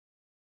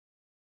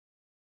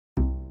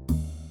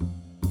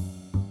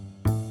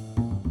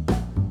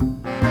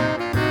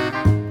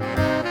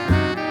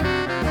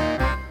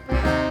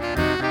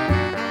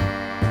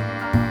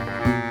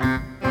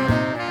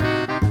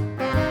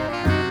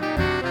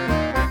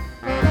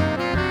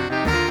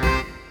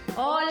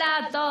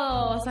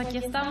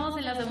aquí estamos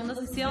en la segunda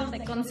sesión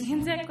de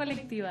Conciencia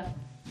Colectiva.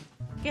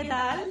 ¿Qué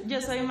tal? Yo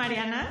soy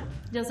Mariana.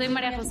 Yo soy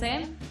María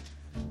José.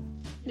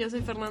 Yo soy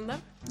Fernanda.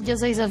 Yo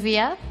soy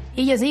Sofía.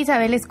 Y yo soy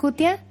Isabel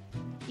Escutia.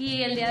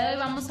 Y el día de hoy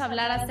vamos a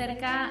hablar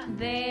acerca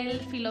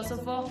del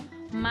filósofo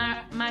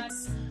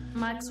Max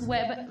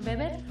Weber,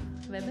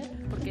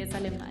 porque es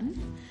alemán.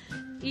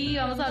 Y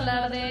vamos a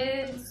hablar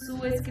de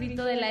su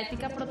escrito de la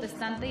ética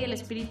protestante y el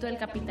espíritu del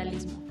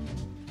capitalismo.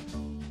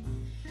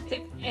 Sí,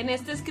 en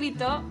este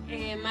escrito,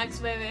 Max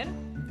Weber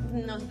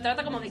nos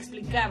trata como de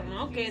explicar,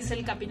 ¿no?, qué es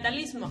el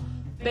capitalismo.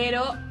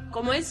 Pero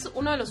como es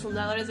uno de los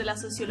fundadores de la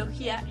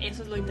sociología,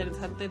 eso es lo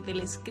interesante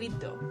del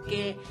escrito,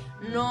 que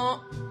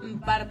no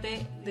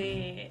parte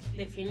de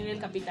definir el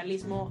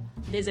capitalismo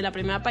desde la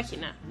primera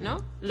página,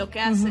 ¿no? Lo que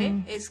hace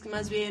es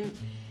más bien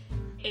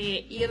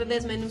ir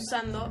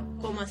desmenuzando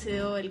cómo ha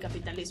sido el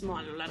capitalismo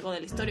a lo largo de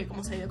la historia y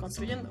cómo se ha ido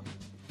construyendo.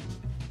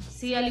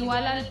 Sí, al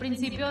igual al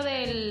principio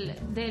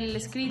del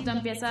escrito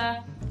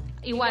empieza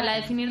igual a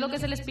definir lo que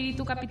es el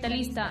espíritu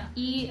capitalista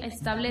y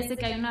establece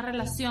que hay una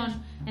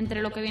relación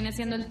entre lo que viene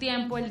siendo el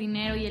tiempo, el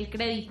dinero y el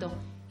crédito.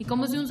 Y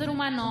como si un ser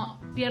humano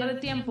pierde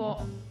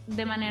tiempo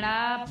de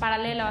manera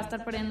paralela, va a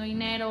estar perdiendo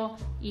dinero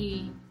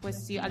y pues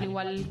sí, al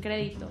igual el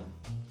crédito.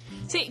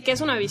 Sí, que es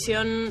una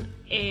visión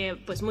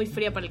pues muy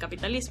fría para el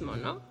capitalismo,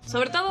 ¿no?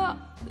 Sobre todo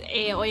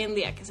hoy en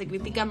día, que se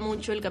critica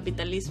mucho el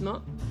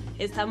capitalismo,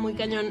 está muy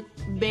cañón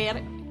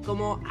ver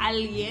cómo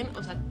alguien,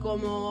 o sea,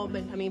 como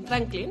Benjamin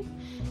Franklin,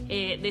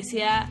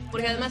 decía,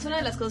 porque además una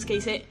de las cosas que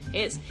dice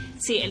es,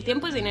 sí, el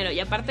tiempo es dinero, y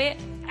aparte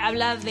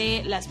habla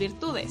de las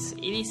virtudes,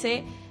 y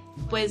dice,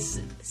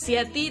 pues, si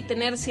a ti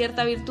tener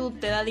cierta virtud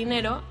te da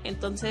dinero,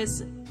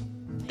 entonces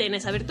ten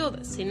esa virtud.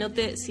 Si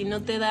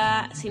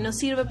no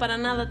sirve para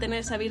nada tener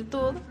esa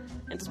virtud,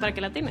 entonces ¿para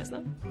qué la tienes, no?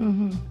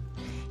 Uh-huh.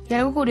 Y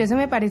algo curioso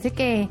me parece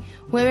que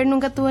Weber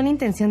nunca tuvo la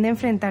intención de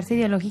enfrentarse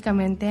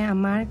ideológicamente a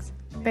Marx,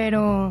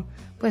 pero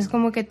pues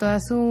como que toda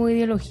su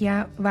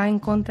ideología va en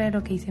contra de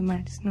lo que dice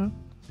Marx, ¿no?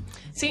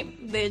 Sí,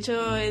 de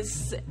hecho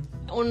es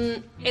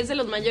de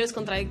los mayores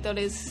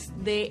contradictores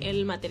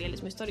del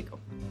materialismo histórico.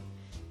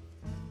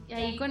 Y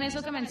ahí con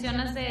eso que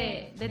mencionas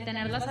de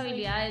tener las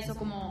habilidades o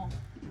como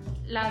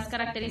las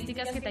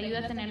características que te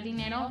ayudan a tener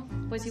dinero,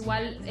 pues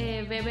igual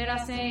Weber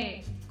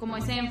hace como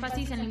ese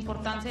énfasis en la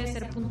importancia de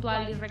ser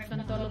puntual y recto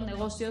en todos los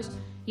negocios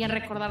y en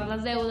recordar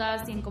las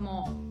deudas y en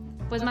como,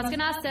 pues más que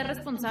nada ser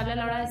responsable a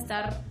la hora de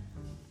estar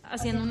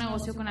haciendo un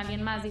negocio con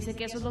alguien más. Dice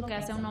que eso es lo que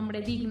hace a un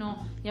hombre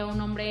digno y a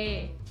un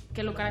hombre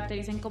que lo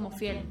caractericen como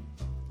fiel.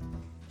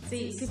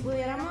 Sí, si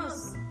pudiéramos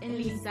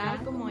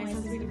enlistar como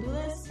esas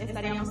virtudes,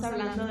 estaríamos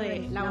hablando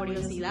de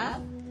laboriosidad,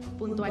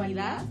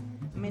 puntualidad,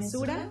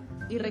 mesura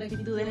y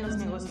rectitud en los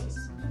negocios.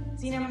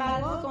 Sin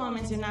embargo, como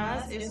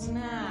mencionabas, es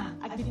una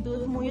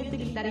actitud muy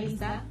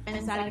utilitarista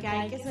pensar que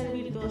hay que ser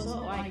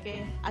virtuoso o hay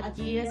que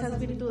adquirir esas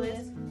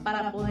virtudes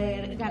para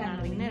poder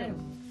ganar dinero,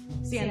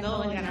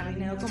 siendo el ganar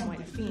dinero como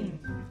el fin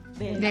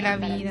de la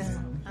vida.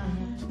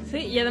 Ajá. Sí,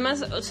 y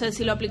además, o sea,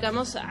 si lo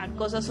aplicamos a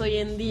cosas hoy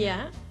en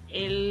día,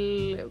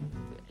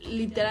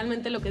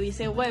 literalmente lo que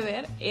dice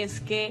Weber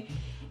es que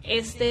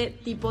este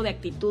tipo de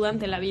actitud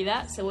ante la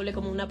vida se vuelve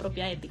como una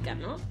propia ética,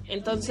 ¿no?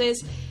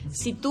 Entonces,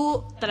 si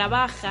tú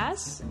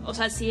trabajas, o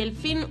sea, si el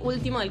fin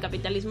último del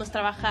capitalismo es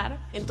trabajar,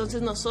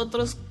 entonces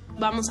nosotros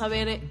vamos a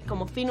ver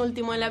como fin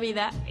último de la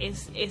vida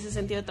es ese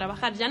sentido de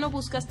trabajar. Ya no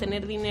buscas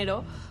tener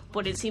dinero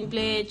por el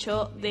simple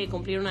hecho de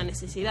cumplir una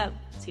necesidad,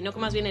 sino que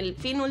más bien el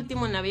fin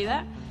último en la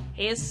vida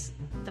es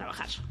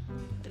trabajar.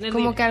 Tener como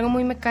dinero. Que algo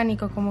muy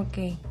mecánico, como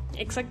que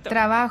exacto.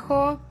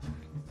 Trabajo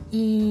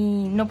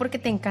y no porque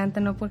te encanta,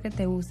 no porque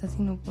te gusta,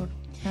 sino por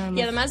nada más.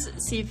 Y además,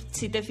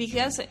 si te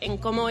fijas en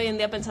cómo hoy en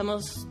día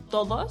pensamos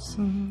todos,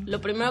 lo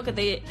primero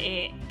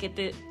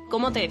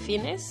cómo te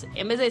defines,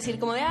 en vez de decir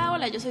como de,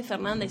 hola, yo soy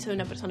Fernanda y soy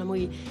una persona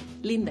muy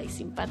linda y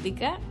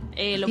simpática,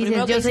 lo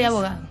primero que yo dices, soy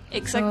abogado,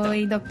 exacto,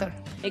 soy doctor.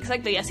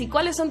 Exacto, y así,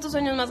 ¿cuáles son tus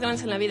sueños más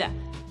grandes en la vida?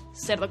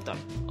 Ser doctor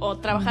o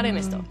trabajar en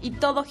esto, y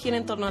todo gira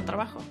en torno al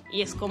trabajo,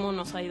 y es como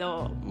nos ha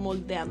ido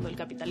moldeando el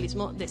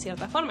capitalismo de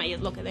cierta forma, y es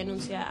lo que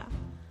denuncia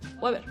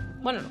Weber,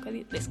 bueno, lo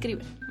que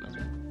describe más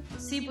bien.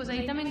 Sí, pues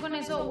ahí también con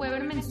eso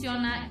Weber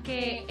menciona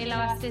que el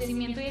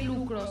abastecimiento y el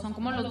lucro son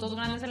como los dos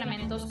grandes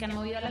elementos que han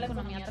movido a la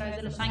economía a través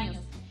de los años.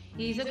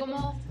 Y dice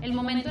como el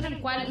momento en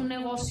el cual un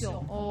negocio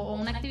o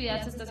una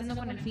actividad se está haciendo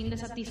con el fin de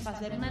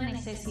satisfacer una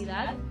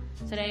necesidad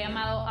sería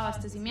llamado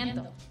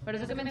abastecimiento. Pero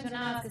eso que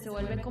mencionabas, que se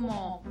vuelve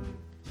como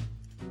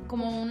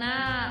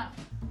una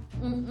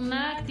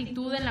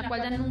actitud en la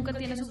cual ya nunca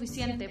tiene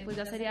suficiente, pues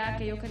ya sería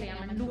aquello que le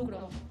llaman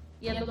lucro.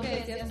 Y es lo que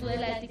decías tú de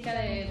la ética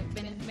de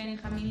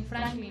Benjamin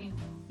Franklin.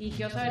 Y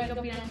quiero saber qué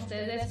opinan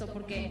ustedes de esto,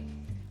 porque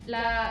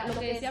lo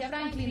que decía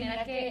Franklin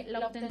era que la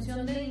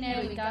obtención de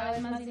dinero y cada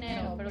vez más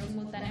dinero, pero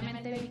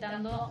simultáneamente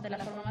evitando de la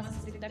forma más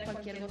estricta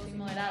cualquier gozo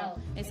inmoderado.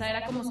 Esa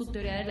era como su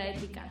teoría de la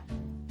ética.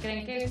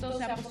 ¿Creen que esto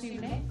sea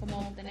posible? Como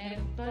obtener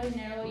todo el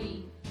dinero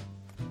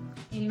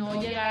y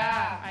no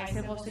llegar a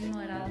ese gozo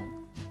inmoderado.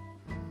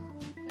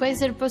 Puede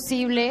ser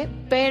posible,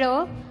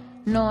 pero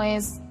no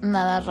es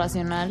nada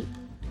racional.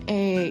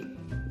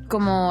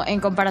 como en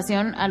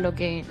comparación a lo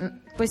que,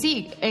 pues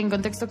sí, en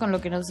contexto con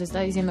lo que nos está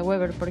diciendo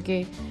Weber,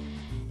 porque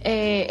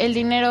el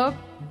dinero,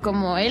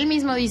 como él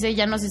mismo dice,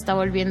 ya no se está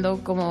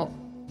volviendo como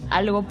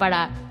algo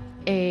para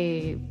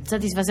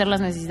satisfacer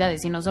las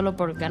necesidades, sino solo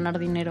por ganar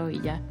dinero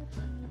y ya.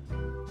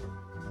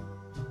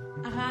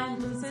 Ajá,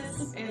 entonces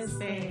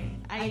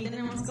ahí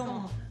tenemos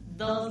como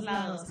dos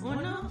lados.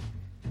 Uno,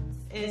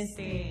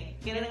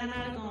 querer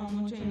ganar como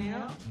mucho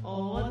dinero,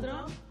 o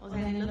otro, o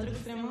sea, en el otro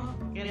extremo,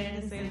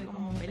 querer ser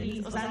como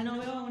feliz. O sea, no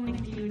veo un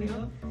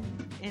equilibrio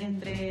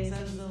entre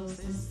esas dos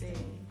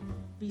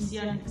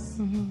visiones.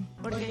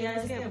 Porque ya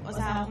ves que, o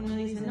sea, uno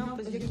dice, no,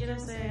 pues yo quiero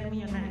ser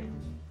millonario.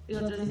 Y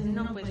otros dicen,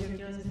 no, pues yo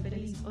quiero ser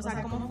feliz. O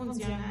sea, ¿cómo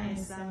funciona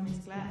esa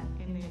mezcla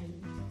en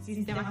el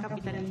sistema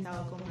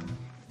capitalista o cómo?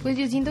 Pues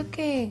yo siento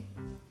que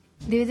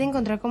debes de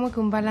encontrar como que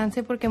un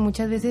balance, porque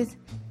muchas veces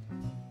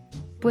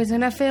pues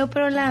suena feo,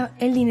 pero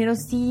el dinero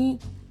sí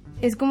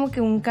es como que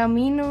un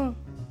camino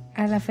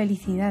a la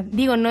felicidad.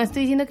 Digo, no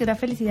estoy diciendo que da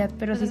felicidad,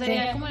 pero sí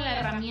sería como la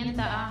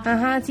herramienta.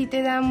 Ajá, sí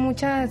te da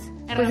muchas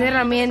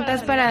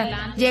herramientas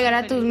para llegar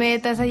a tus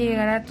metas, a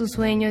llegar a tus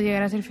sueños,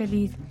 llegar a ser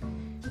feliz.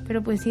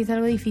 Pero pues sí es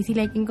algo difícil,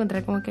 hay que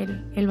encontrar como que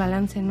el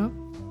balance, ¿no?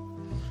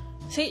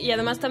 Sí, y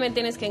además también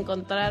tienes que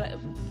encontrar,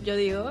 yo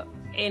digo,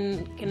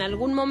 que en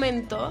algún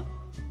momento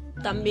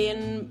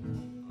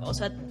también, o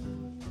sea,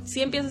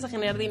 sí empiezas a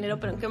generar dinero,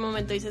 pero en qué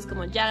momento dices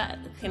como ya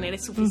generé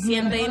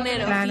suficiente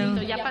dinero.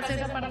 Claro. Ya pasé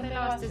esa parte del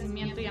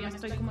abastecimiento y ya me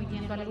estoy como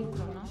yendo al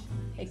lucro, ¿no?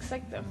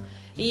 Exacto.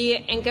 Y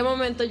en qué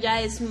momento ya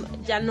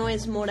no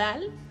es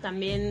moral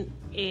también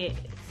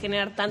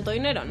generar tanto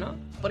dinero, ¿no?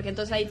 Porque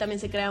entonces ahí también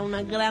se crea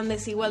una gran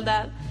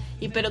desigualdad.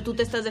 Pero tú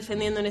te estás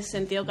defendiendo en ese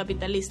sentido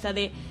capitalista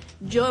de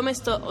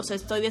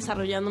estoy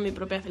desarrollando mi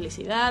propia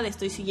felicidad,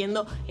 estoy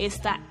siguiendo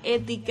esta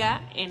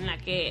ética en la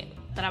que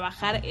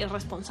trabajar es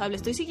responsable,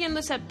 estoy siguiendo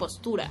esa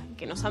postura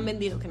que nos han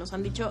vendido, que nos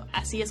han dicho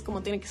así es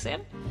como tiene que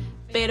ser,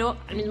 pero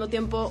al mismo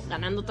tiempo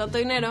ganando tanto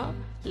dinero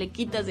le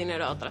quitas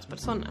dinero a otras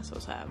personas.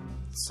 O sea,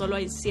 solo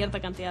hay cierta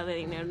cantidad de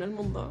dinero en el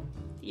mundo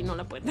y no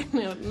la pueden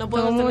tener, no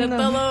podemos tener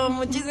todo,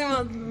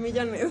 muchísimos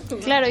millones.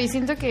 Claro, y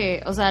siento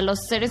que, o sea, los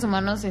seres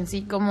humanos en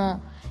sí,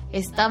 como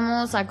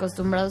estamos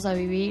acostumbrados a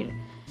vivir,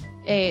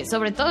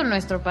 sobre todo en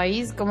nuestro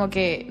país, como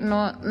que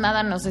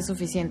nada nos es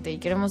suficiente y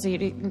queremos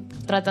seguir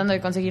tratando de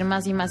conseguir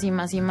más y más y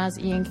más y más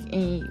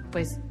y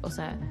pues, o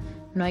sea,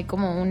 no hay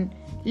como un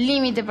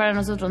límite para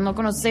nosotros, no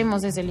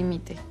conocemos ese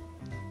límite.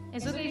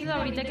 Eso que dices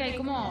ahorita, que hay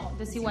como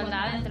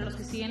desigualdad entre los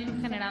que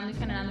siguen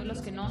generando y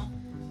los que no,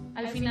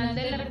 al final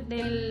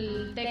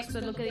del texto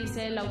es lo que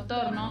dice el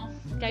autor, ¿no?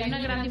 Que hay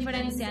una gran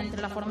diferencia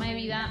entre la forma de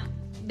vida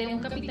de un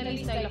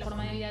capitalista y la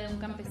forma de vida de un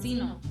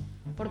campesino,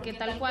 porque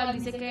tal cual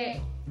dice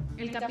que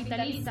el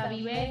capitalista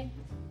vive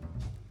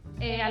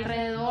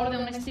alrededor de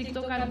un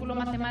estricto cálculo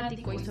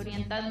matemático y se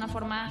orienta de una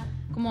forma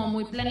como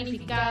muy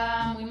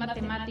planificada, muy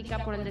matemática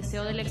por el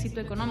deseo del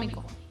éxito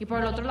económico, y por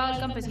el otro lado el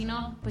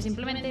campesino pues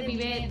simplemente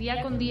vive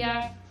día con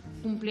día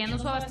cumpliendo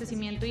su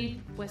abastecimiento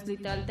y pues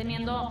literal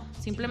teniendo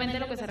simplemente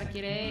lo que se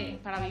requiere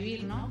para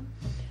vivir, ¿no?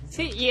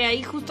 Sí, y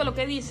ahí justo lo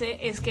que dice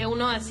es que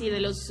uno así de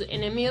los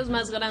enemigos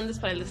más grandes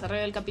para el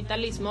desarrollo del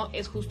capitalismo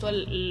es justo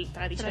el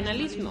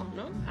tradicionalismo,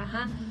 ¿no?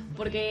 Ajá,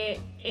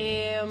 porque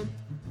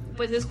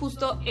pues es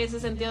justo ese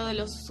sentido de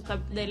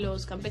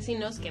los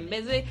campesinos que en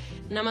vez de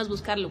nada más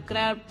buscar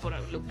lucrar por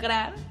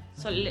lucrar,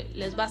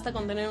 les basta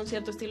con tener un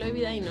cierto estilo de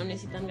vida y no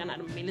necesitan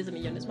ganar miles de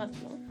millones más,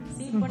 ¿no?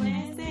 Sí,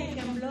 pone este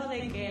ejemplo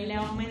de que le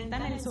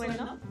aumentan el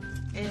sueldo,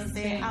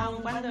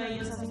 aun cuando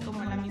ellos hacen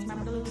como la misma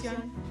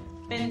producción,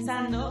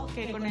 pensando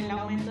que con el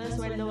aumento de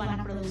sueldo van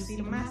a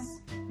producir más,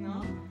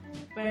 ¿no?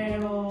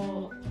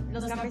 Pero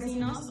los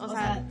campesinos, o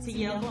sea,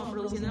 siguieron como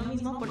produciendo lo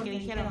mismo porque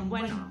dijeron,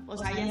 bueno, o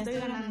sea, ya estoy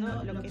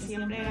ganando lo que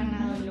siempre he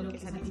ganado y lo que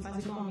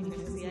satisface como mis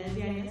necesidades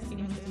diarias y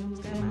no estoy en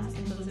busca de más,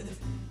 entonces,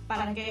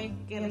 ¿para qué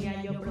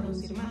querría yo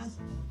producir más?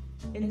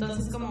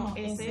 Entonces, como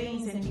ese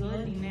incentivo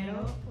del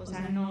dinero, o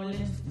sea, no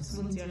les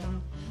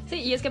funcionó. Sí,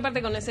 y es que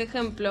aparte con ese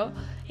ejemplo,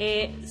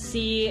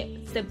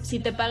 si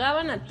te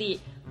pagaban a ti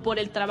por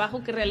el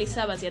trabajo que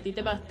realizabas y a ti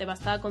te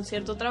bastaba con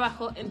cierto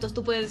trabajo, entonces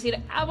tú puedes decir,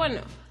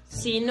 bueno,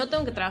 si no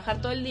tengo que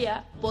trabajar todo el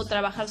día, puedo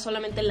trabajar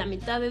solamente la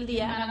mitad del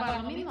día.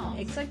 Para lo mismo.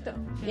 Exacto.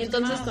 Y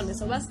entonces con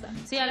eso basta.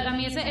 Sí, a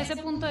mí ese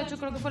punto, de hecho,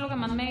 creo que fue lo que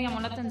más me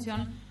llamó la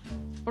atención,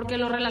 porque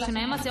lo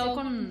relacioné demasiado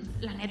con,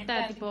 la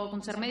neta, tipo,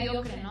 con ser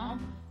mediocre, ¿no?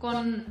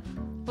 Con,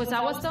 pues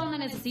hago hasta donde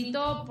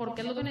necesito,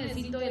 porque es lo que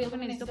necesito y es lo que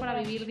necesito para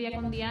vivir día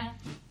con día.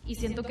 Y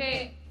siento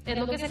que es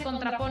lo que se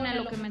contrapone a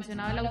lo que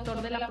mencionaba el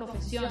autor de la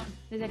profesión.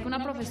 Decía que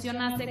una profesión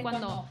nace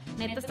cuando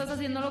neta estás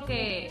haciendo lo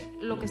que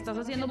estás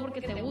haciendo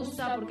porque te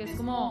gusta, porque es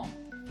como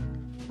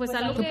pues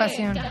algo tu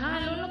pasión.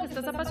 Algo en lo que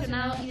estás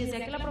apasionado, y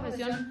decía que la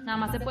profesión nada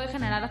más se puede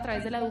generar a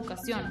través de la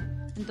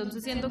educación.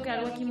 Entonces siento que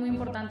algo aquí muy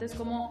importante es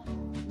como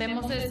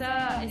vemos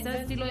ese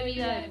estilo de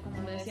vida,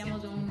 como le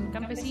decíamos, de un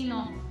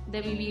campesino,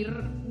 de vivir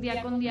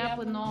día con día,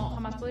 pues no,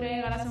 jamás podría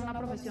llegar a ser una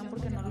profesión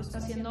porque no lo está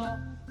haciendo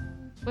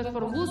pues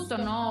por gusto,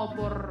 ¿no? O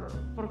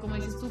por como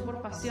dices tú,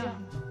 por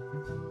pasión.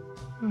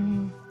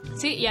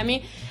 Sí, y a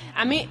mí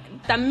a mí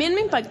también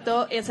me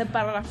impactó ese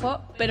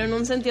párrafo, pero en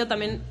un sentido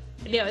también,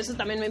 digo, eso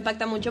también me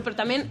impacta mucho, pero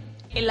también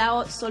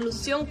la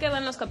solución que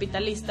dan los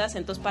capitalistas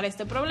entonces para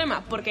este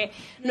problema, porque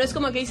no es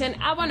como que dicen,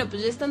 bueno,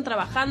 pues ya están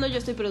trabajando, yo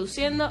estoy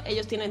produciendo,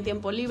 ellos tienen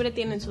tiempo libre,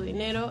 tienen su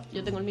dinero,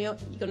 yo tengo el mío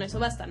y con eso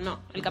basta. No,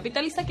 el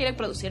capitalista quiere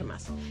producir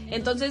más.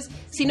 Entonces,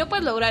 si no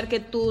puedes lograr que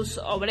tus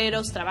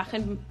obreros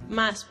trabajen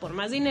más por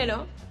más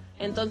dinero,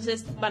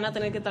 entonces van a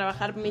tener que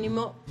trabajar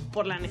mínimo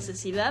por la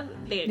necesidad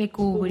de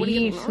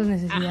cubrir, ¿no? sus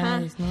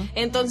necesidades, ¿no?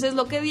 Entonces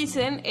lo que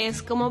dicen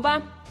es como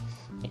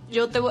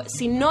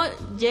si no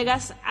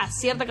llegas a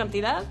cierta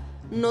cantidad,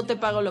 no te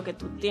pago lo que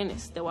tú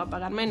tienes, te voy a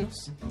pagar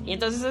menos. Y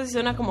entonces eso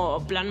suena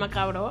como plan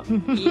macabro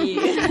y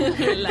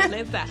la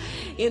neta.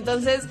 Y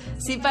entonces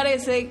sí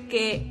parece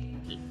que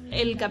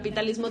el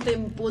capitalismo te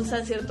impulsa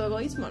a cierto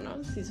egoísmo,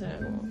 ¿no? Sí suena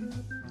como...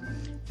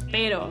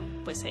 Pero,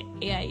 pues,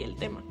 ahí el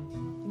tema.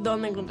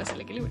 ¿Dónde encuentras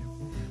el equilibrio?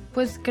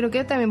 Pues creo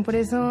que también por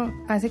eso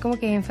hace como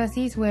que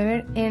énfasis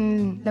Weber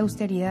en la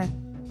austeridad,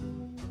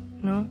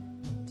 ¿no?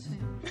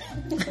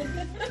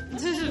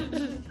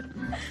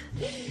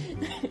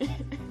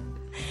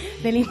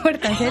 De la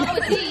importancia. No,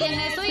 pues sí, y en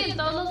eso y en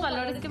todos los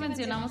valores que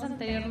mencionamos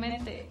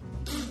anteriormente.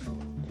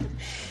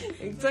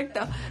 Exacto.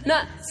 No,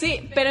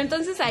 sí, pero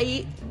entonces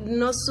ahí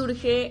nos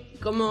surge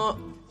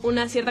como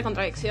una cierta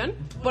contradicción,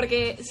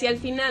 porque si al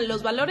final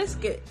los valores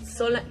que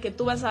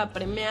tú vas a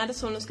premiar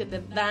son los que te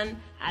dan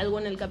algo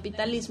en el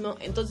capitalismo,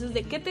 entonces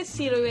 ¿de qué te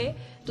sirve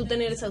tú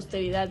tener esa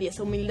austeridad y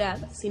esa humildad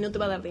si no te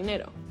va a dar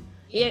dinero?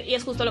 Y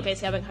es justo lo que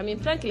decía Benjamin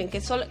Franklin,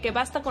 que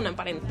basta con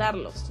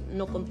aparentarlos,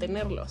 no con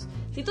tenerlos.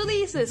 Si tú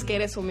dices que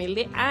eres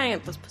humilde,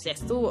 entonces pues ya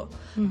estuvo.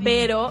 Uh-huh.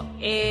 Pero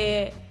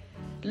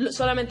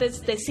solamente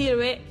te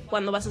sirve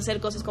cuando vas a hacer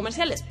cosas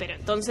comerciales. Pero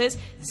entonces,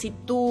 si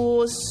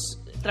tus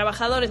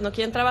trabajadores no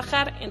quieren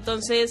trabajar,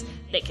 entonces,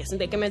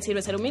 ¿de qué me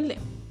sirve ser humilde?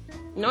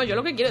 No, yo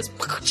lo que quiero es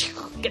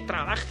que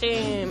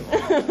trabajen.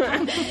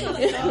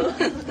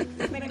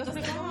 Me costó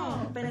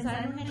como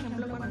pensar en un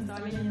ejemplo cuando estaba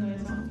leyendo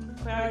eso,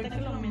 pero ahorita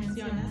que lo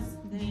mencionas,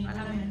 me vino a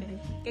la mente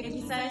que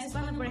quizá es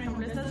cuando, por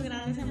ejemplo, estas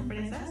grandes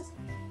empresas,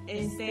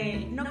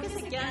 no que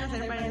se quieran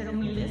hacer parecer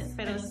humildes,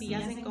 pero sí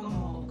hacen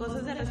como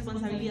cosas de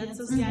responsabilidad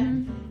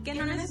social, que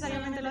no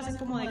necesariamente lo hacen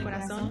como de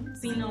corazón,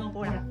 sino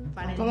por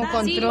aparentar. Como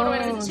control. Sí, por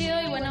verse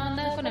chido y buena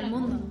onda con el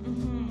mundo.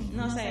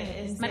 No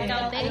sé,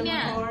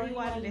 mercadotecnia. A lo mejor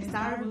igual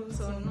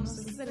Starbucks o no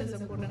sé si se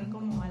les ocurren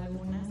como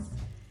algunas.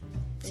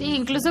 Sí,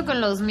 incluso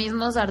con los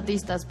mismos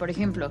artistas, por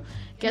ejemplo,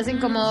 que hacen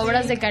como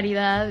obras de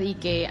caridad y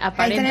que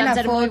aparentan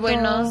ser muy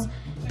buenos,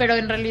 pero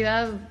en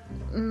realidad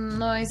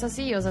no es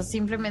así, o sea,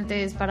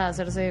 simplemente es para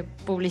hacerse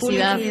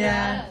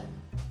publicidad.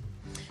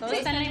 Todo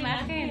está en la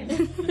imagen.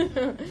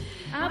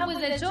 Pues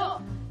de hecho,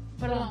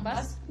 perdón,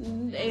 ¿vas?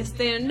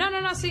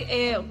 No, sí,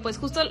 pues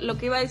justo lo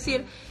que iba a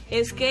decir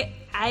es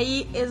que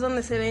ahí es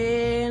donde se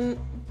ven,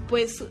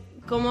 pues,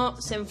 cómo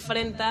se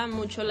enfrenta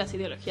mucho las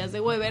ideologías de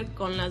Weber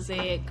con las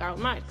de Karl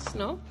Marx,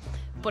 ¿no?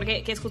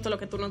 Porque que es justo lo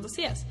que tú nos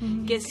decías,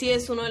 que sí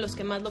es uno de los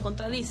que más lo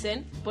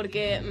contradicen,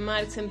 porque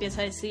Marx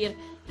empieza a decir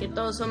que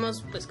todos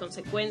somos pues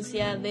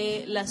consecuencia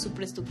de las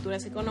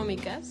superestructuras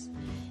económicas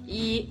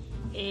y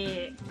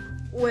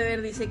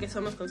Weber dice que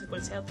somos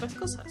consecuencia de otras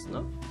cosas,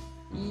 ¿no?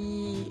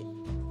 Y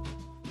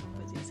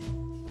pues ya sé.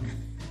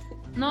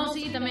 No,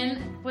 sí,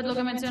 también pues lo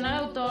que menciona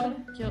el autor,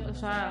 o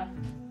sea,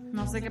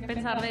 no sé qué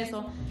pensar de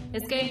eso,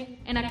 es que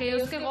en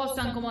aquellos que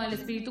gozan como del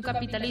espíritu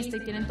capitalista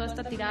y tienen toda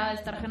esta tirada de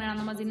estar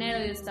generando más dinero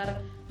y de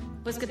estar,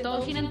 pues que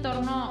todo gira en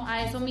torno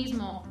a eso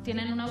mismo,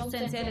 tienen una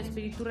ausencia del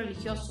espíritu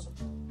religioso.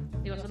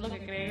 Digo, eso es lo que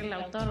cree el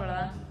autor,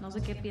 ¿verdad? No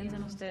sé qué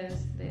piensan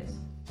ustedes de eso.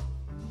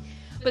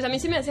 Pues a mí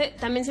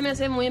también se me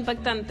hace muy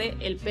impactante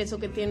el peso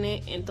que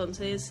tiene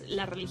entonces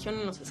la religión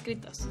en los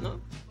escritos, ¿no?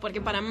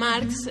 Porque para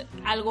Marx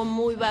algo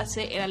muy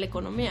base era la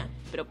economía,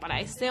 pero para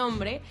este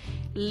hombre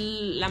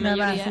la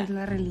mayoría... base es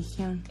la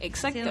religión.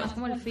 Exacto. Sí, es más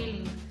como el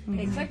feeling.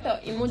 Exacto,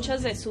 y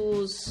muchas de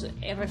sus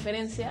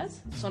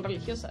referencias son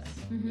religiosas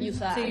y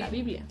usa la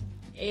Biblia.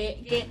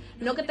 Que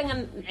no que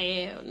tengan,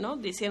 ¿no?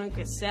 Decían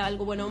que sea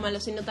algo bueno o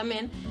malo, sino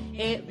también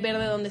ver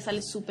de dónde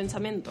sale su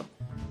pensamiento.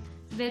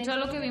 De hecho,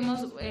 lo que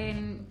vimos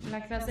en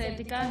la clase de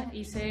ética,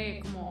 hice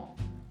como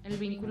el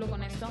vínculo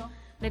con esto,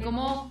 de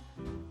cómo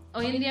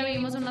hoy en día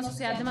vivimos en una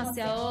sociedad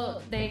demasiado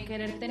de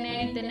querer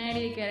tener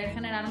y de querer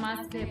generar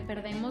más, que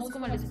perdemos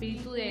como el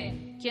espíritu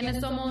de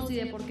quiénes somos y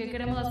de por qué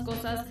queremos las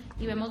cosas,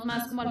 y vemos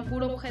más como al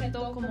puro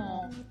objeto,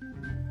 como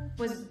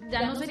pues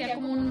ya no sería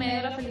como un medio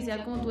de la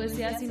felicidad como tú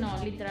decías, sino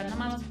literal nada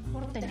más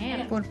por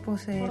tener. Por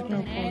poseer.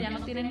 Ya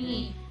no tiene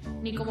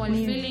ni como el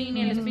feeling,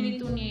 ni el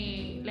espíritu,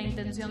 ni la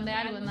intención de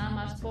algo, es nada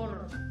más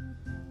por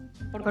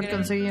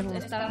conseguirlo.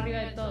 Estar arriba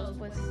de todos,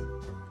 pues.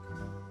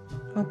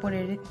 O por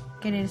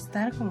querer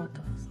estar como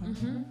todos, ¿no?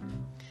 Uh-huh.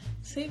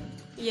 Sí,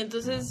 y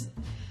entonces,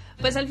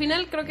 pues al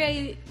final creo que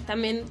ahí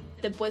también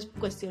te puedes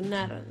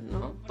cuestionar,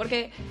 ¿no?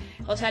 Porque,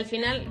 o sea, al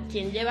final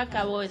quien lleva a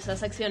cabo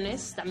esas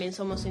acciones también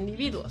somos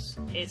individuos.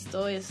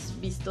 Esto es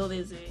visto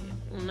desde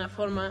una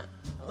forma,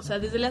 o sea,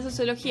 desde la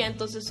sociología,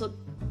 entonces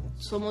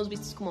somos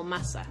vistos como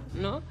masa,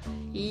 ¿no?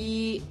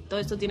 Y todo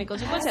esto tiene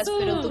consecuencias,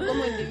 pero tú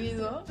como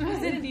individuo... Me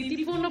sentí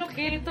tipo un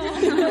objeto.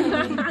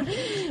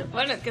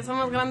 Bueno, es que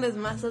somos grandes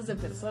masas de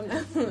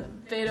personas,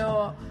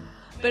 pero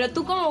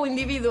tú como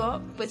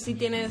individuo, pues sí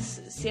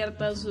tienes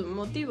ciertos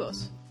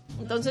motivos.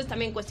 Entonces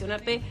también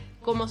cuestionarte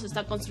cómo se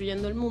está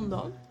construyendo el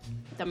mundo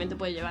también te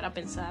puede llevar a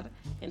pensar,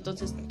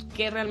 entonces,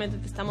 qué realmente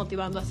te está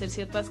motivando a hacer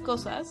ciertas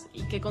cosas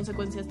y qué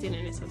consecuencias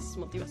tienen esas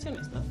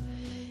motivaciones, ¿no?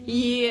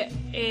 Y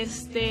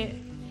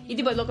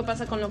tipo es lo que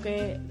pasa con lo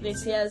que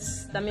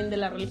decías también de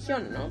la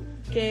religión, ¿no?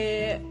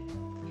 Que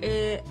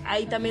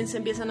ahí también se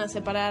empiezan a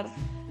separar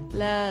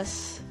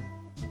las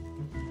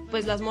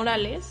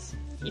morales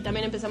y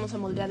también empezamos a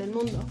moldear el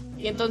mundo.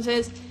 Y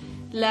entonces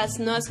las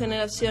nuevas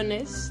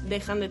generaciones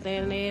dejan de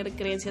tener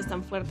creencias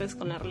tan fuertes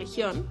con la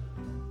religión,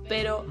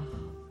 pero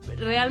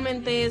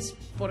realmente es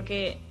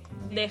porque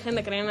dejen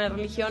de creer en la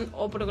religión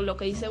o por lo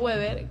que dice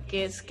Weber,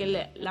 que es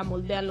que la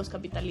moldean los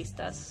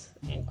capitalistas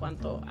en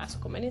cuanto a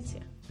su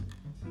conveniencia.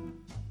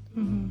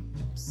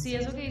 Sí,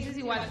 eso que dices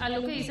igual,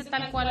 algo que dice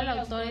tal cual el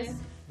autor es,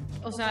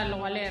 o sea, lo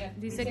voy a leer,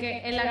 dice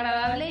que el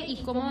agradable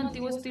y cómodo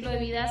antiguo estilo de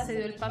vida se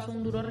dio el paso a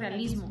un duro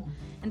realismo.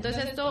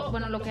 Entonces esto,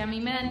 bueno, lo que a mí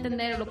me da a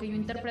entender, o lo que yo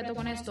interpreto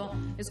con esto,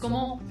 es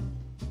como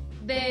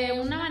de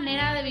una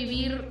manera de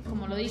vivir,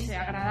 como lo dice,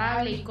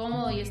 agradable y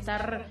cómodo y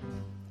estar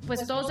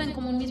pues todos en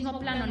como un mismo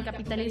plano. El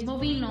capitalismo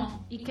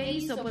vino y ¿qué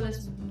hizo? Pues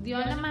les dio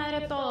a la madre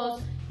a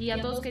todos y a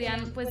todos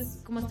querían pues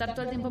como estar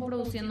todo el tiempo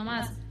produciendo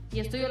más.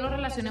 Y esto yo lo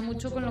relacioné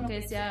mucho con lo que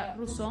decía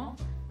Rousseau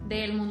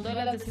del mundo de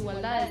las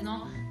desigualdades,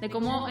 ¿no? De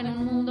cómo en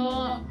un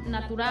mundo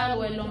natural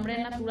o el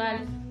hombre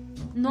natural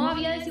no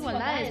había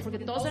desigualdades porque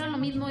todos eran lo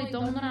mismo y todo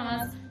el mundo nada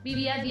más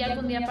vivía día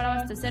con día para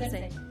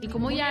abastecerse. Y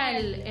como ya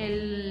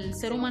el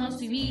ser humano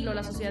civil o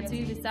la sociedad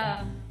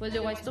civilizada pues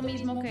llegó a esto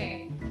mismo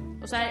que,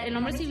 o sea, el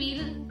hombre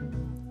civil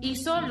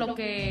hizo lo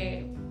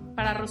que,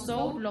 para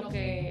Rousseau, lo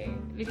que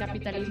el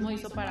capitalismo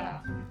hizo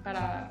para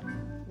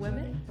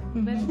Weber.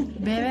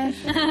 Weber.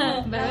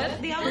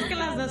 Digamos que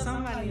las dos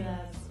son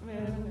válidas.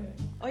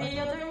 Oye,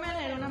 yo también voy a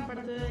leer una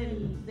parte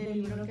del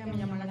libro que me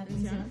llamó la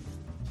atención.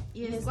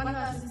 Y es cuando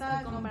hace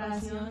esta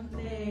comparación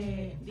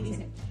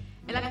dice,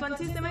 el actual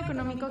sistema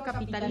económico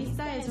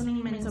capitalista es un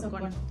inmenso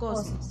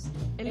cosmos.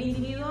 El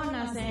individuo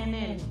nace en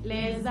él,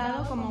 le es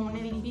dado como un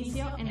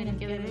edificio en el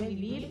que debe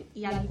vivir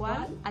y al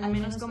cual, al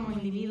menos como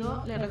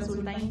individuo, le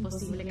resulta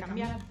imposible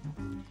cambiar.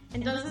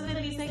 Entonces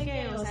él dice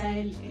que, o sea,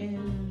 el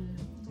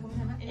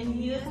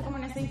individuo está como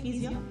en este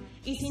edificio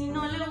y si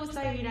no le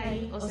gusta vivir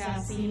ahí, o sea,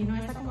 si no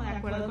está como de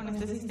acuerdo con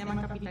este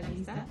sistema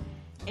capitalista,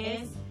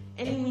 es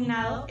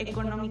eliminado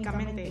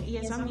económicamente. Y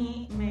eso a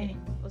mí me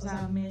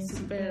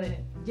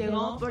super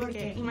llegó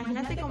porque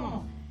imagínate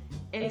como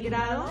el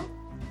grado,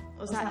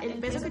 o sea, el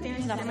peso que tiene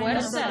el sistema en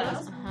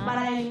nosotros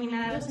para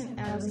eliminar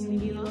a los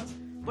individuos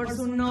por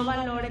su no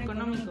valor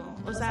económico.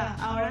 O sea,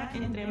 ahora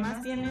entre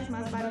más tienes,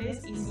 más vales,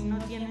 y si no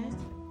tienes,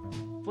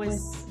 pues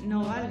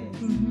no vales.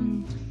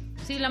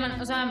 Sí,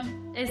 o sea,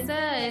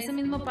 ese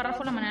mismo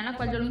párrafo, la manera en la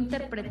cual yo lo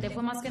interpreté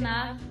fue más que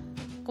nada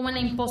como en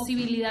la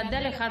imposibilidad de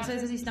alejarse de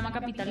ese sistema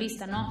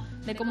capitalista, ¿no?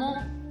 De cómo,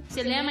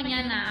 si el día de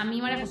mañana a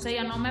mí, María José,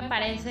 ya no me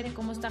parece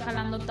cómo está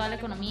jalando toda la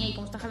economía y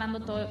cómo está jalando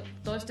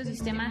todo este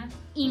sistema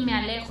y me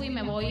alejo y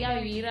me voy a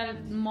vivir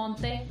al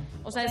monte,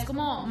 o sea, es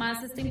como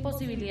más esta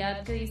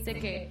imposibilidad que dice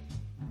que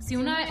si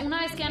una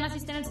vez que ya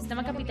naciste en el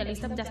sistema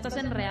capitalista, ya estás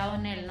enredado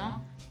en él,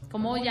 ¿no?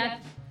 Como ya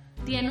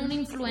tiene una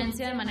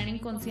influencia de manera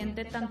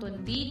inconsciente tanto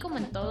en ti como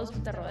en todos los que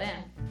te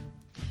rodean.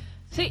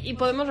 Sí, y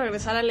podemos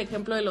regresar al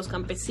ejemplo de los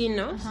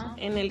campesinos,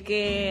 en el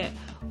que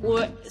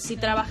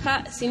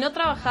si no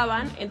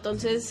trabajaban,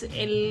 entonces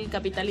el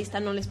capitalista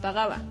no les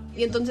pagaba.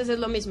 Y entonces es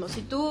lo mismo,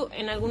 si tú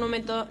en algún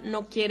momento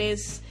no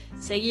quieres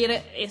seguir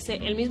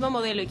el mismo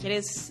modelo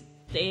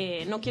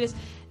y no quieres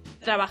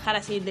trabajar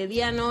así de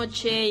día a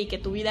noche y que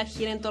tu vida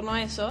gire en torno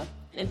a eso,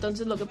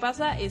 entonces lo que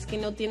pasa es que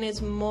no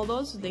tienes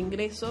modos de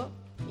ingreso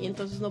y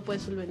entonces no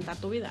puedes solventar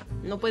tu vida,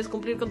 no puedes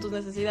cumplir con tus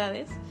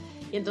necesidades.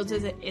 Y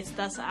entonces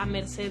estás a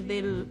merced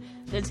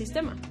del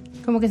sistema.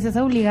 Como que estás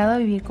obligado a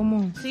vivir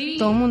como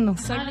todo mundo.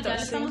 Exacto, ya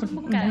estamos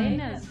como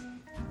cadenas.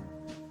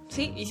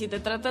 Sí, y si te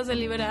tratas de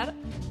liberar,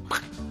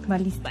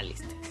 valiste.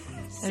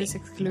 Eres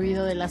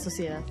excluido de la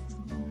sociedad.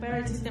 Pero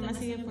el sistema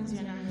sigue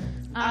funcionando.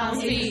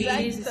 Sí,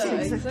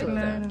 exacto.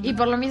 Claro. Y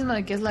por lo mismo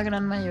de que es la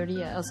gran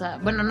mayoría, o sea,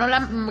 bueno, no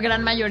la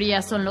gran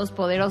mayoría son los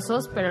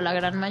poderosos, pero la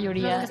gran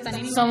mayoría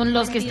son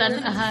los que están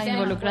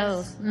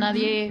involucrados.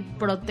 Nadie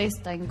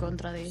protesta en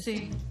contra de eso.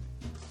 Sí.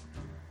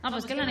 No,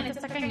 pues que la neta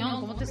está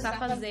cañón. ¿Cómo te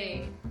zafas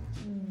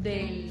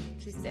del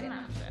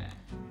sistema? O sea,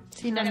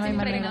 sí, no hay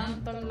manera.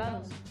 En todos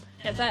lados.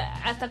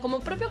 Hasta como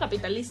propio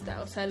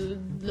capitalista, o sea,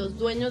 los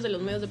dueños de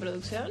los medios de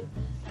producción,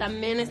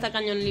 también está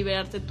cañón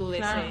liberarte tú de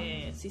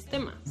ese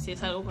sistema. Si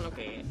es algo con lo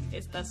que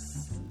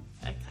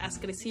has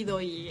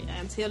crecido y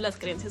han sido las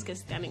creencias que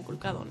se te han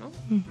inculcado, ¿no?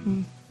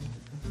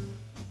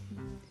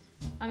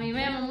 A mí me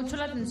llamó mucho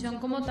la atención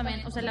cómo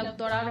también, o sea, el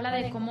autor habla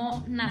de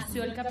cómo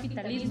nació el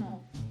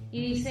capitalismo.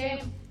 Y dice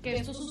que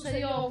esto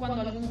sucedió cuando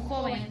algún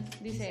joven,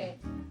 dice,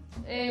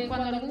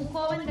 cuando algún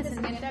joven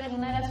descendiente de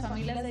alguna de las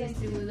familias de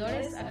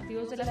distribuidores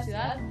activos de la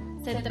ciudad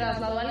se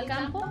trasladó al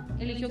campo,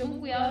 eligió con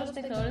cuidado a los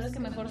tejedores que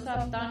mejor se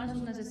adaptaban a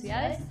sus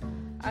necesidades,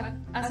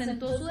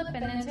 acentuó su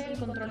dependencia y el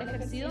control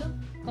ejercido,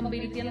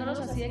 convirtiéndolos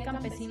así de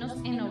campesinos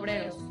en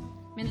obreros,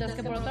 mientras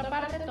que por otra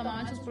parte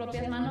tomaban en sus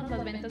propias manos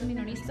las ventas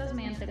minoristas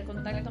mediante el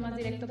contacto más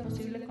directo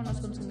posible con los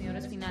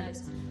consumidores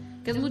finales,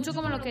 que es mucho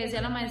como lo que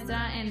decía la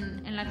maestra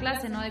en la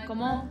clase, ¿no? De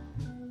cómo,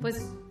 pues,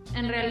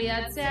 en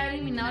realidad se ha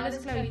eliminado la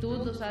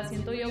esclavitud. O sea,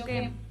 siento yo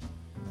que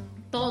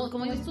todos,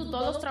 como dices tú,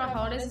 todos los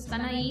trabajadores están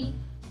ahí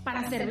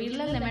para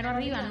servirle al de mero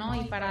arriba, ¿no?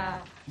 Y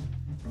para,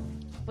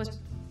 pues,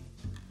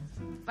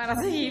 para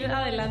seguir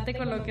adelante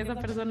con lo que esa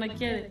persona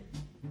quiere.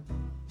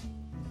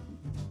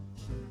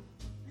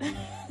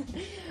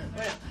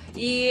 Bueno,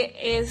 y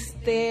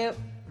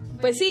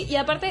pues sí, y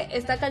aparte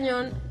está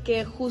cañón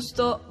que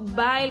justo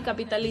va el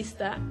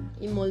capitalista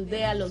y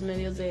moldea los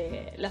medios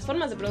de las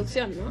formas de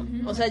producción,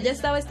 ¿no? O sea, ya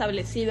estaba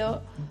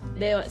establecido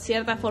de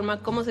cierta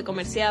forma cómo se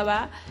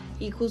comerciaba,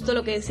 y justo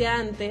lo que decía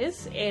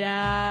antes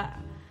era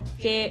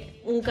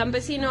que un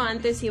campesino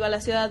antes iba a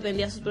la ciudad,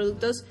 vendía sus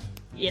productos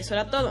y eso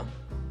era todo.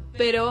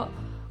 Pero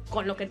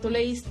con lo que tú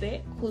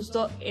leíste,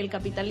 justo el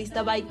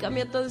capitalista va y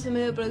cambia todo ese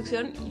medio de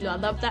producción y lo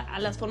adapta a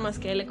las formas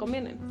que a él le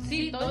convienen.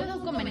 Sí, todo es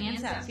su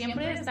conveniencia.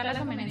 Siempre está la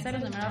conveniencia de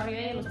los de mero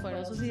arriba y de los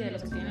poderosos y de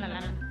los que tienen la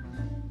lana.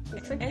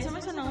 Exacto. Eso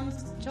me sonó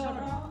un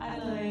chorro a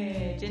lo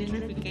de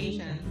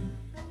gentrification.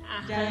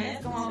 Ajá. Ya ves,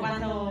 como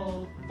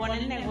cuando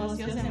ponen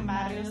negocios en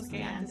barrios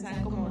que antes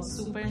eran como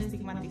súper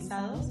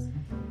estigmatizados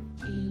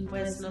y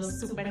pues los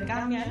súper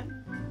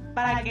cambian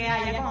para que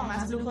haya como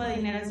más flujo de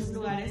dinero en esos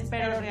lugares,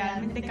 pero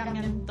realmente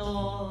cambian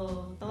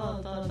todo.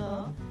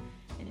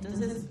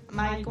 Entonces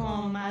hay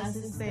como más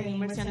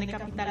inversión de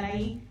capital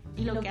ahí,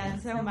 y lo que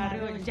antes era un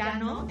barrio ya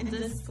no,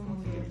 entonces como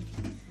que...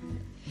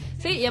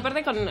 Sí, y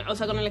aparte con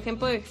el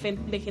ejemplo de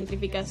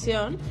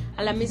gentrificación,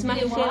 a la misma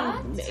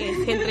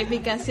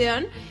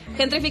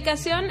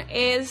gentrificación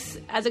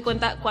es, haz de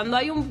cuenta, cuando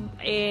hay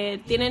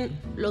tienen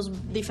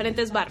los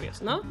diferentes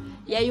barrios, ¿no?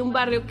 Y hay un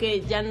barrio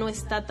que ya no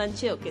está tan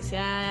chido, que se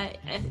ha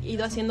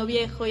ido haciendo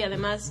viejo, y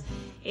además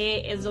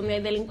es donde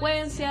hay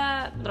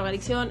delincuencia,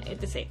 drogadicción,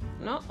 etc.,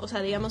 ¿no? O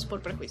sea, digamos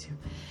por prejuicio.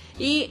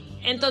 Y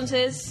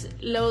entonces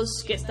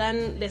los que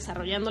están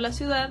desarrollando la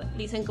ciudad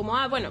dicen como,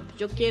 bueno,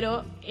 yo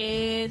quiero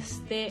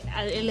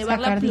elevar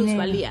la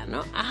plusvalía,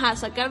 ¿no? Ajá,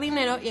 sacar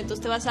dinero, y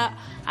entonces te vas a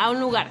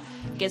un lugar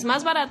que es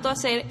más barato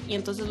hacer, y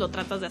entonces lo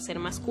tratas de hacer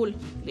más cool,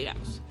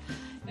 digamos.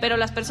 Pero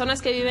las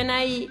personas que viven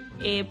ahí,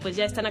 pues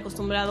ya están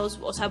acostumbrados,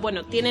 o sea,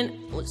 bueno,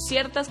 tienen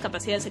ciertas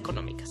capacidades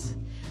económicas.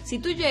 Si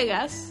tú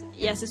llegas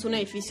y haces un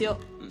edificio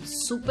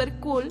súper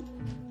cool,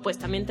 pues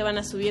también te van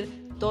a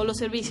subir todos los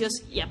servicios,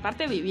 y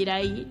aparte de vivir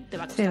ahí te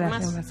va a costar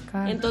más.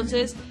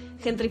 Entonces,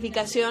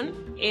 gentrificación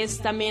es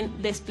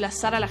también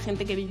desplazar a la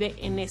gente que vive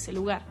en ese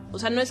lugar. O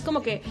sea, no es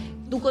como que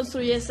tú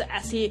construyes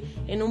así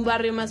en un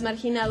barrio más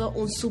marginado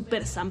un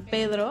super San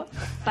Pedro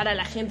para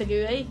la gente que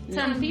vive ahí.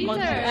 San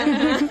Peter.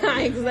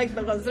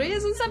 Exacto,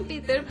 construyes un San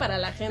Peter para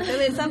la gente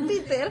de San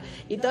Peter,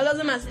 y todos los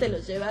demás te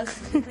los llevas.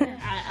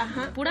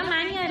 Ajá. Pura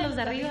maña de los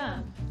de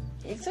arriba.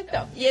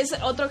 Exacto. Y es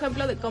otro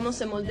ejemplo de cómo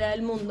se moldea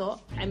el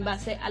mundo en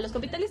base a los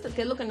capitalistas,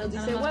 que es lo que nos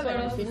dice Weber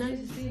al final.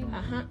 Sí.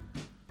 Ajá.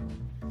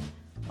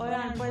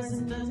 Oigan, pues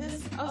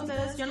entonces a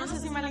ustedes, yo no sé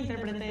si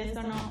malinterpreté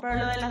esto o no, pero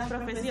lo de la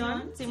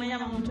profesión sí me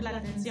llamó mucho la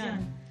atención.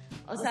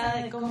 O sea,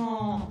 de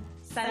cómo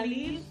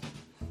salir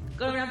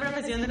con una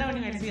profesión de la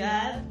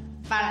universidad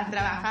para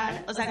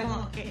trabajar. O sea,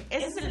 como que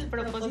ese es el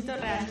propósito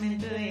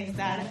realmente de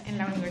estar en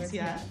la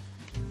universidad.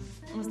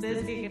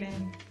 ¿Ustedes qué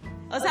creen?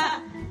 O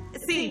sea,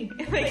 sí,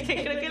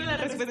 creo que la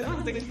respuesta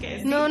no sé qué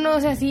es. No,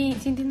 o sea, sí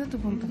entiendo tu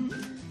punto.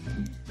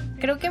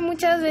 Creo que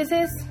muchas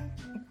veces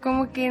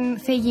como que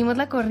seguimos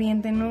la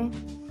corriente, ¿no?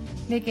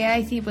 De que,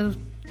 ay, sí, pues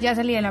ya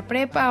salí de la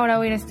prepa, ahora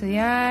voy a ir a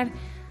estudiar,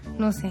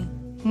 no sé.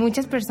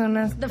 Muchas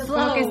personas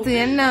como que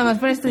estudian nada más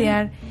por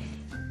estudiar,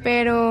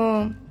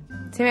 pero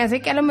se me hace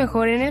que a lo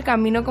mejor en el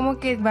camino como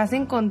que vas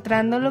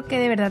encontrando lo que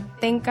de verdad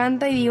te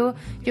encanta, y digo,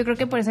 yo creo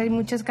que por eso hay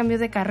muchos cambios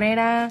de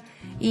carrera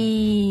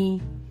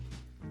y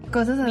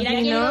cosas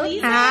así, ¿no?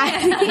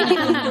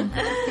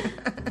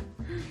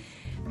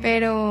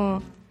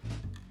 Pero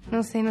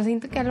no sé, no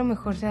siento que a lo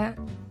mejor sea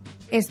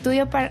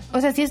estudio para,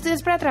 o sea, sí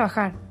estudias para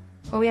trabajar,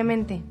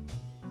 obviamente,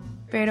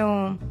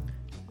 pero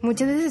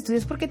muchas veces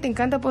estudias porque te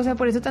encanta, o sea,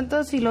 por eso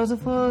tantos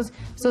filósofos,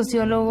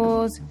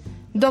 sociólogos,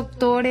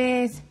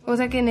 doctores, o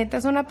sea, que neta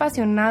son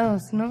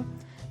apasionados, ¿no?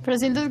 Pero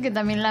siento que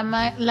también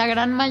la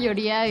gran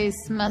mayoría es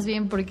más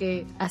bien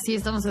porque así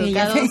estamos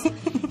educados,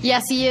 y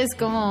así es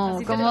como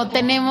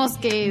tenemos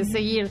que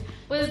seguir.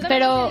 Pues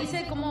pero te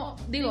dice como,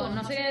 digo,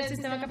 no sé el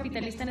sistema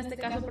capitalista en este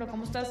caso, pero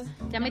cómo estás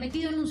ya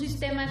metido en un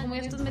sistema, como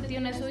ya estás metido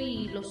en eso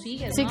y lo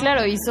sigues, sí, ¿no?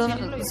 claro, y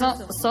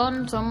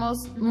somos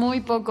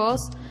muy pocos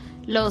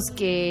los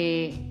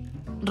que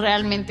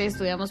realmente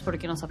estudiamos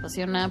porque nos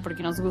apasiona,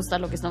 porque nos gusta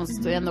lo que estamos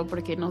estudiando,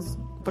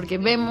 porque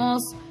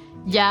vemos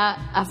ya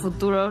a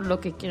futuro lo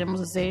que queremos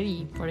hacer,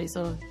 y por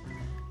eso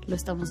lo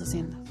estamos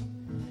haciendo.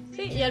 Sí,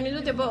 Sí, y al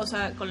mismo tiempo, o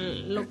sea, con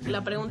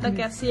la pregunta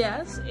que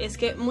hacías, es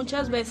que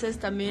muchas veces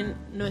también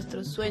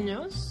nuestros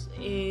sueños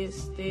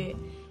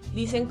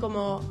dicen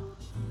como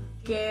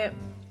que,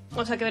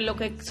 o sea, que lo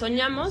que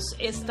soñamos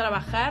es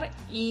trabajar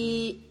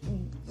y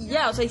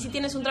ya, o sea, y si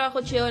tienes un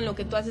trabajo chido en lo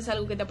que tú haces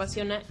algo que te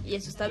apasiona y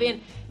eso está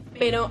bien.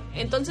 Pero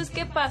entonces,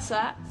 ¿qué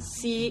pasa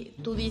si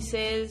tú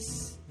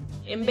dices,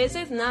 en vez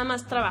de nada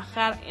más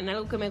trabajar en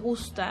algo que me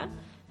gusta,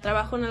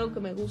 trabajo en algo que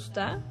me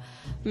gusta,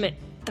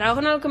 trabajo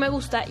en algo que me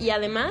gusta y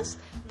además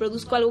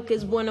produzco algo que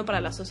es bueno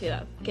para la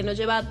sociedad, que nos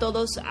lleva a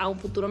todos a un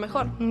futuro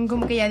mejor?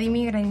 Como que ya di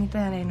mi granito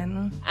de arena,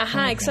 ¿no?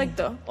 Ajá,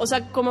 exacto. O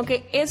sea, como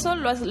que eso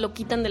lo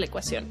quitan de la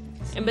ecuación.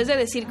 En vez de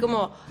decir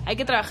como hay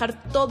que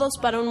trabajar todos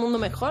para un mundo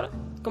mejor,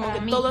 como para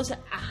que mí. todos,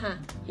 ajá.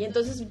 Y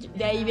entonces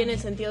de ahí viene el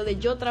sentido de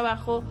yo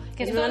trabajo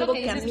Que es en todo algo lo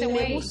que que a dice mí este me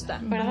güey.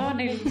 gusta. Perdón,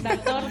 el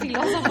doctor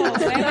filósofo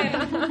Weber.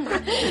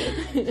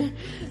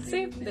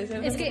 Sí, de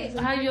cierta Es que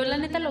yo la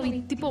neta lo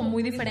vi tipo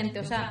muy diferente,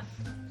 o sea,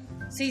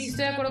 sí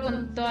estoy de acuerdo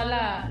con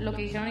toda lo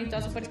que dijeron y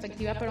toda su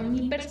perspectiva, pero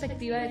mi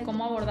perspectiva de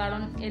cómo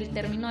abordaron el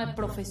término de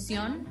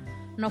profesión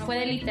no fue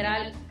de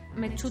literal,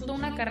 me chuto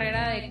una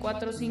carrera de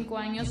 4 o 5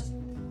 años,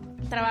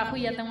 trabajo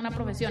y ya tengo una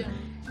profesión.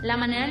 La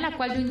manera en la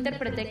cual yo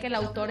interpreté que el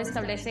autor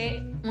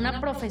establece una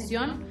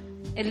profesión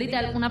es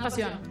literal una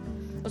pasión.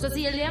 O sea,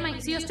 si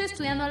yo estoy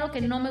estudiando algo que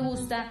no me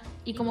gusta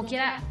y como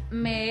quiera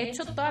me he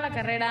hecho toda la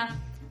carrera,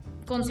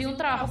 consigo un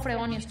trabajo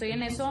fregón y estoy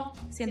en eso,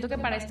 siento que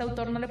para este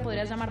autor no le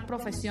podrías llamar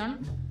profesión,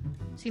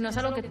 si no es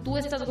algo que tú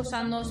estás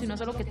gozando, si no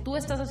es algo que tú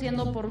estás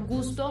haciendo por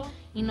gusto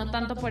y no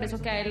tanto por eso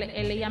que a él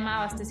le llama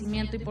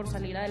abastecimiento y por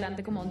salir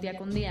adelante como día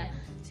con día,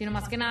 sino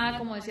más que nada,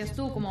 como decías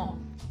tú, como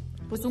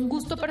pues un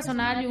gusto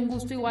personal y un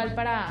gusto igual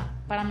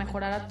para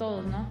mejorar a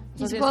todos, ¿no?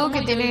 Entonces, supongo es como que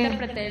yo tiene-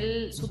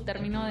 interpreté su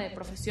término de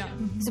profesión.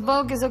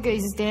 Supongo que eso que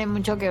dices tiene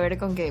mucho que ver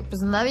con que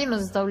pues nadie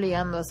nos está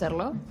obligando a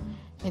hacerlo.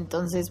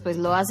 Entonces, pues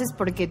lo haces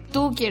porque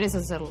tú quieres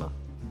hacerlo.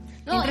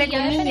 No, Entre y ya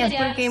comillas,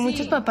 dependería, porque sí.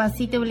 muchos papás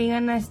sí te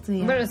obligan a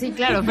estudiar. Bueno, sí,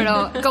 claro,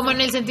 pero como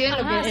en el sentido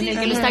en, lo que, Ajá, en sí, el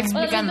que sí. lo está O sea,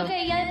 explicando. siento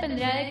que ella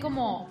dependería de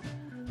como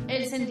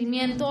el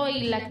sentimiento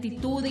y la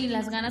actitud y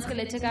las ganas que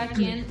le eche cada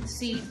quien,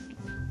 sí,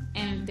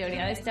 en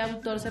teoría de este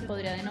autor se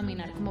podría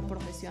denominar como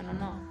profesión o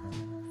no.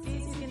 Sí,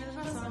 tienes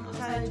razón. O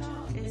sea, de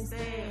hecho,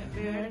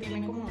 Weber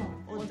tiene como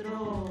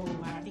otro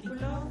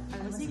artículo,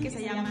 algo así, que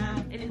se llama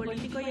El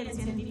político y el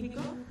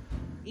científico,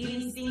 y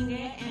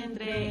distingue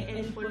entre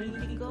el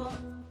político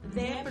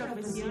de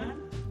profesión,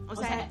 o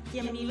sea,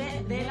 quien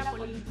vive de la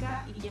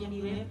política y quien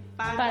vive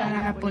para Para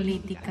la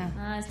política. política.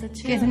 Ah, está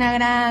chido. Que es una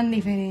gran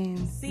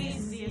diferencia.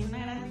 Sí, es una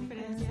gran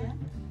diferencia.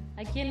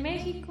 Aquí en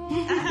México.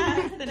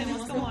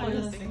 Tenemos como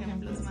los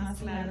ejemplos más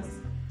claros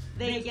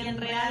de quien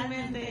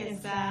realmente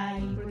está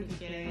ahí porque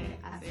quiere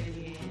hacer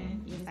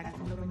bien y está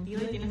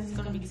comprometido y tiene sus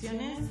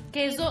convicciones.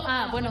 Que eso,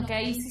 bueno, que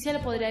ahí sí se le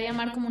podría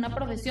llamar como una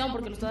profesión,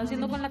 porque lo estás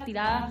haciendo con la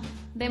tirada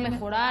de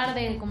mejorar,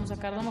 de como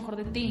sacar lo mejor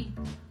de ti,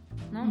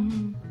 ¿no?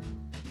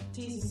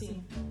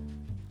 Sí.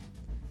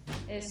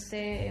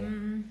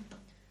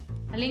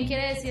 ¿Alguien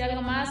quiere decir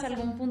algo más?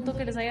 ¿Algún punto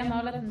que les haya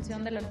llamado la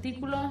atención del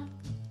artículo?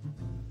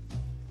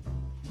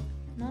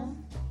 ¿No?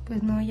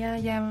 Pues no,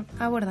 ya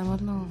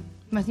abordamos lo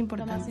más Lo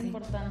importante. más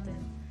importante.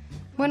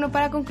 Bueno,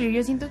 para concluir,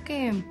 yo siento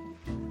que,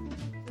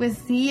 pues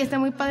sí, está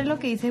muy padre lo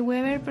que dice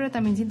Weber, pero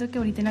también siento que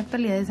ahorita en la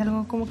actualidad es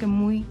algo como que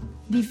muy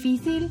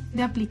difícil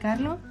de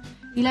aplicarlo.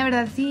 Y la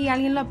verdad, si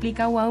alguien lo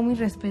aplica, wow, mis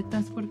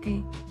respetos,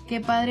 porque qué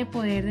padre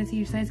poder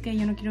decir, ¿sabes qué?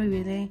 Yo no quiero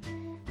vivir de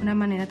una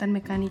manera tan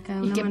mecánica.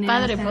 Y una qué manera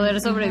padre tan- poder Ajá.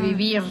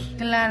 sobrevivir.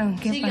 Claro,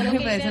 qué Sí, que es padre lo que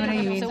poder dice,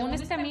 sobrevivir. según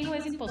este amigo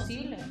es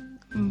imposible.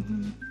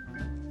 Ujú.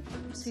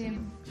 Sí.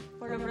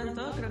 Por lo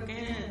pronto creo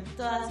que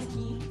todas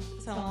aquí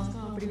somos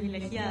como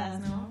privilegiadas,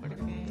 ¿no?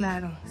 Porque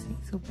Claro, sí,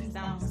 súper.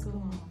 estamos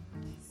como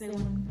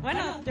según...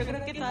 Bueno, yo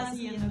creo que todas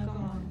siguiendo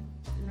como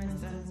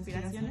nuestras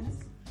aspiraciones.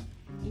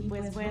 Y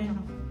pues bueno,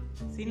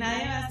 si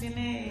nadie más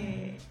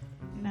tiene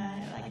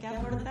nada que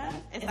aportar,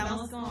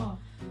 estamos como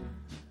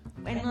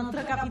en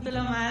otro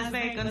capítulo más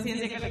de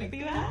Conciencia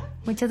Colectiva.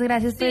 Muchas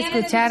gracias por Síganos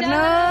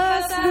escucharnos.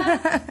 escuchando,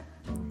 raza.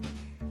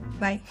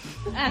 Bye.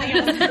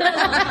 Adiós.